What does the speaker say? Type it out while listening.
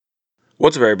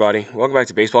What's up, everybody? Welcome back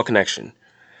to Baseball Connection.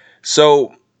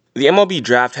 So, the MLB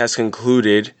draft has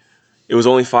concluded. It was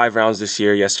only 5 rounds this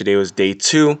year. Yesterday was day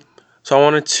 2. So, I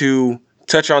wanted to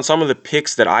touch on some of the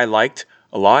picks that I liked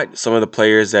a lot, some of the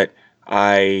players that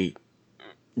I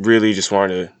really just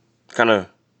wanted to kind of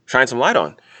shine some light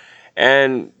on.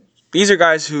 And these are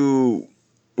guys who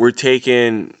were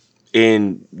taken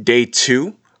in day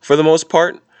 2 for the most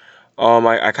part.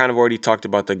 I kind of already talked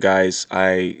about the guys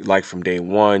I like from day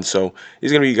 1, so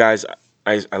these are going to be guys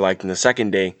I liked in the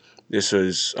second day. This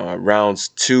was rounds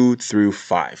 2 through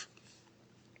 5.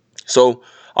 So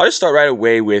I'll just start right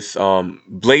away with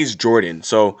Blaze Jordan.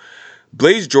 So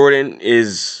Blaze Jordan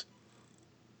is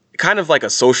kind of like a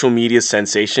social media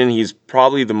sensation. He's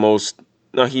probably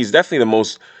he's definitely the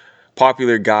most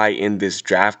popular guy in this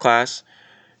draft class,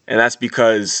 and that's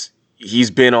because he's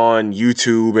been on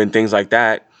YouTube and things like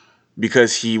that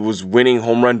because he was winning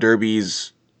home run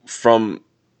derbies from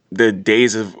the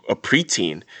days of a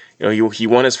preteen. He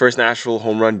won his first national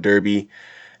home run derby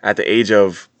at the age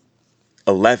of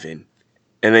 11,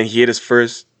 and then he hit his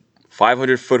first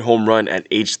 500-foot home run at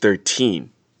age 13.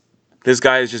 This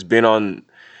guy has just been on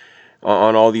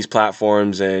all these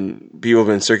platforms, and people have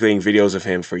been circulating videos of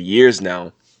him for years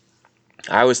now.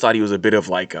 I always thought he was a bit of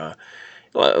like a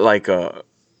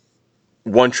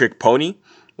one-trick pony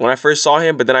when I first saw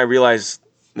him, but then I realized,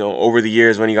 over the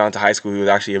years when he got into high school, he was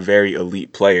actually a very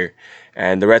elite player,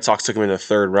 and the Red Sox took him in the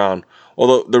third round.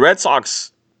 Although the Red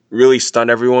Sox really stunned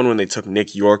everyone when they took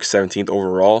Nick Yorke 17th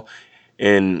overall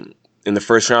in the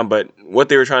first round, but what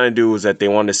they were trying to do was that they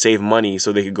wanted to save money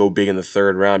so they could go big in the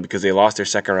third round because they lost their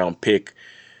second round pick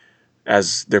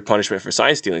as their punishment for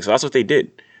sign stealing. So that's what they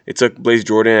did. They took Blaze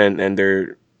Jordan, and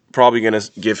they're probably going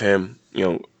to give him,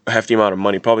 a hefty amount of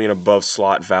money, probably an above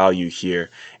slot value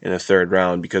here in the third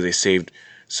round because they saved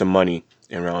some money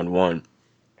in round 1.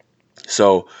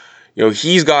 So,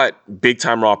 he's got big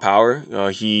time raw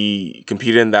power. He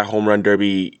competed in that home run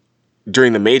derby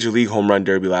during the Major League Home Run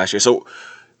Derby last year. So,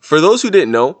 for those who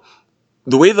didn't know,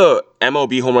 the way the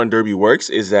MLB Home Run Derby works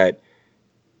is that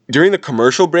during the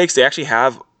commercial breaks, they actually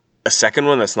have a second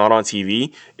one that's not on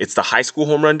TV. It's the High School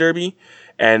Home Run Derby,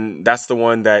 and that's the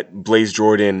one that Blaze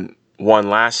Jordan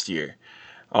won last year.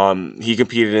 He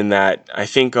competed in that. I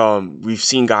think we've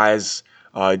seen guys.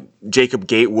 Jacob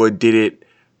Gatewood did it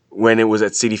when it was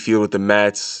at Citi Field with the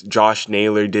Mets. Josh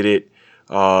Naylor did it.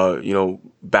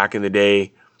 Back in the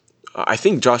day. I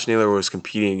think Josh Naylor was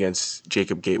competing against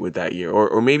Jacob Gatewood that year,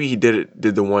 or maybe he did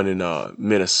the one in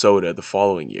Minnesota the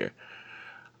following year.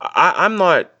 I'm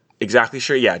not exactly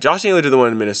sure. Yeah, Josh Naylor did the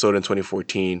one in Minnesota in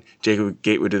 2014. Jacob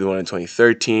Gatewood did the one in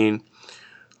 2013.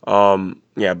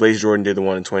 Blaze Jordan did the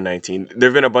one in 2019. There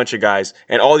have been a bunch of guys,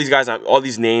 and all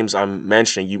these names I'm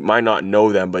mentioning, you might not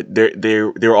know them, but they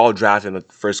were all drafted in the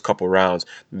first couple rounds.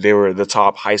 They were the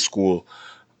top high school.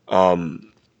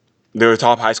 They were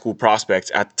top high school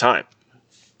prospects at the time.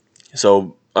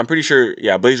 So I'm pretty sure.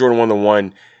 Yeah, Blaze Jordan won the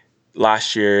one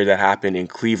last year that happened in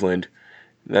Cleveland.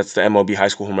 That's the MLB High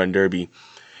School Home Run Derby.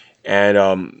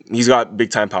 And he's got big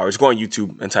time power. Just go on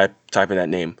YouTube and type in that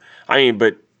name. I mean,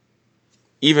 but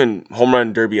even home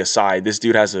run derby aside, this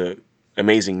dude has a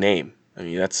amazing name. I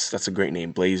mean, that's a great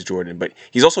name, Blaze Jordan. But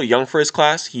he's also young for his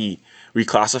class. He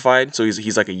reclassified, so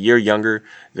he's like a year younger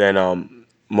than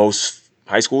most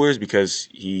high schoolers because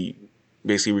he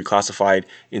basically reclassified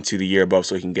into the year above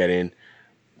so he can get in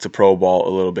to pro ball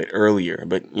a little bit earlier.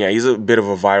 But yeah, he's a bit of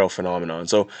a viral phenomenon.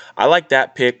 So I like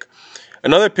that pick.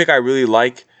 Another pick I really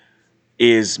like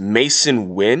is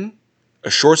Mason Wynn, a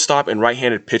shortstop and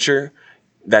right-handed pitcher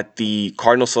that the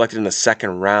Cardinals selected in the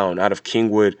second round out of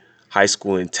Kingwood High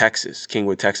School in Texas,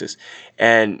 Kingwood, Texas.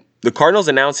 And the Cardinals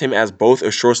announced him as both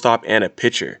a shortstop and a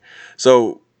pitcher.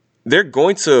 So they're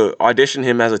going to audition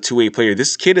him as a two-way player.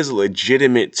 This kid is a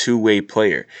legitimate two-way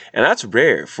player, and that's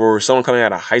rare for someone coming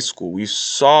out of high school. We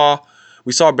saw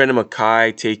Brendan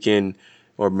McKay taken,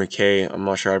 or McKay, I'm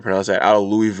not sure how to pronounce that, out of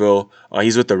Louisville.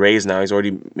 He's with the Rays now. He's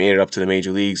already made it up to the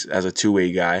major leagues as a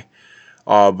two-way guy.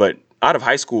 But out of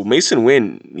high school, Mason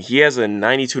Wynn, he has a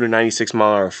 92 to 96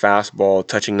 mile an hour fastball,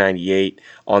 touching 98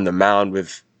 on the mound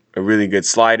with a really good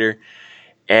slider.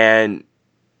 And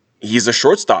he's a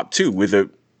shortstop, too, with a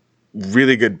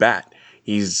really good bat.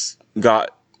 He's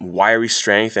got wiry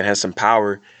strength and has some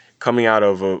power coming out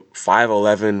of a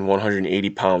 5'11",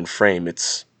 180-pound frame.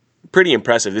 It's pretty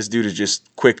impressive. This dude is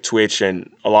just quick twitch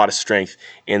and a lot of strength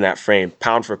in that frame.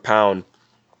 Pound for pound,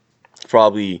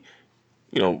 probably,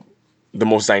 the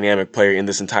most dynamic player in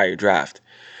this entire draft.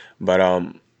 But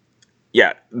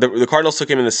the Cardinals took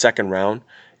him in the second round,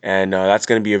 and that's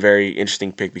going to be a very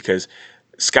interesting pick because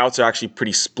scouts are actually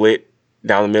pretty split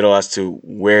down the middle as to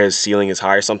where his ceiling is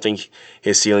higher. Some think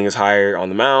his ceiling is higher on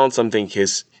the mound. Some think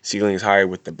his ceiling is higher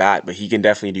with the bat. But he can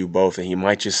definitely do both, and he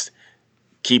might just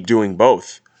keep doing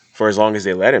both for as long as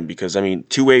they let him. Because I mean,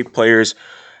 two-way players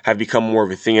have become more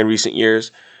of a thing in recent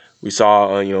years. We saw,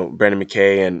 Brendan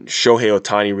McKay and Shohei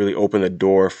Ohtani really open the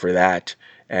door for that,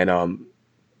 and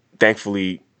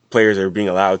thankfully, players are being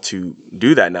allowed to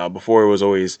do that now. Before it was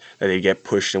always that they get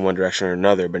pushed in one direction or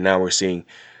another, but now we're seeing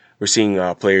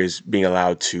players being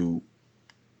allowed to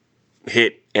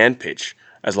hit and pitch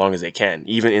as long as they can,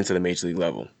 even into the major league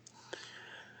level.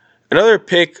 Another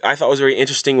pick I thought was very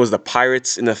interesting was the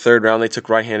Pirates in the third round. They took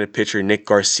right-handed pitcher Nick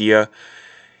Garcia.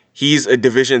 He's a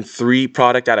Division III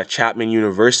product out of Chapman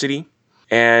University.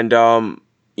 And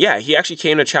yeah, he actually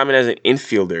came to Chapman as an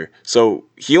infielder. So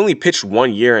he only pitched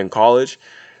 1 year in college,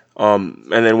 and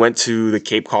then went to the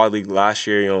Cape Cod League last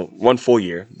year, 1 full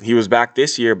year. He was back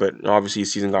this year, but obviously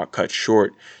his season got cut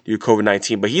short due to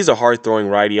COVID-19. But he's a hard-throwing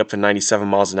righty, up to 97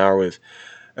 miles an hour with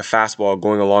a fastball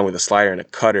going along with a slider and a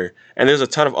cutter. And there's a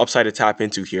ton of upside to tap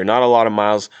into here. Not a lot of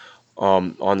miles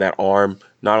on that arm,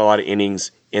 not a lot of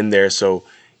innings in there. So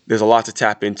there's a lot to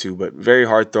tap into, but very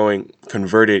hard-throwing,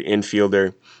 converted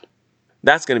infielder.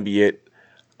 That's going to be it.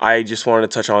 I just wanted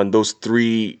to touch on those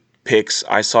three picks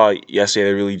I saw yesterday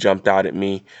that really jumped out at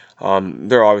me.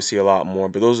 There are obviously a lot more,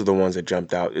 but those are the ones that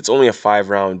jumped out. It's only a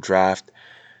 5-round draft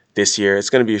this year. It's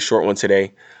going to be a short one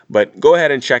today, but go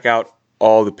ahead and check out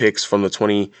all the picks from the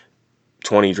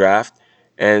 2020 draft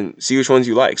and see which ones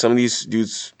you like. Some of these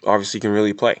dudes obviously can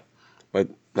really play, but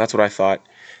that's what I thought.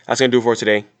 That's going to do it for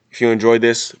today. If you enjoyed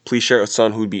this, please share it with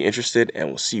someone who would be interested, and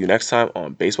we'll see you next time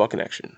on Baseball Connection.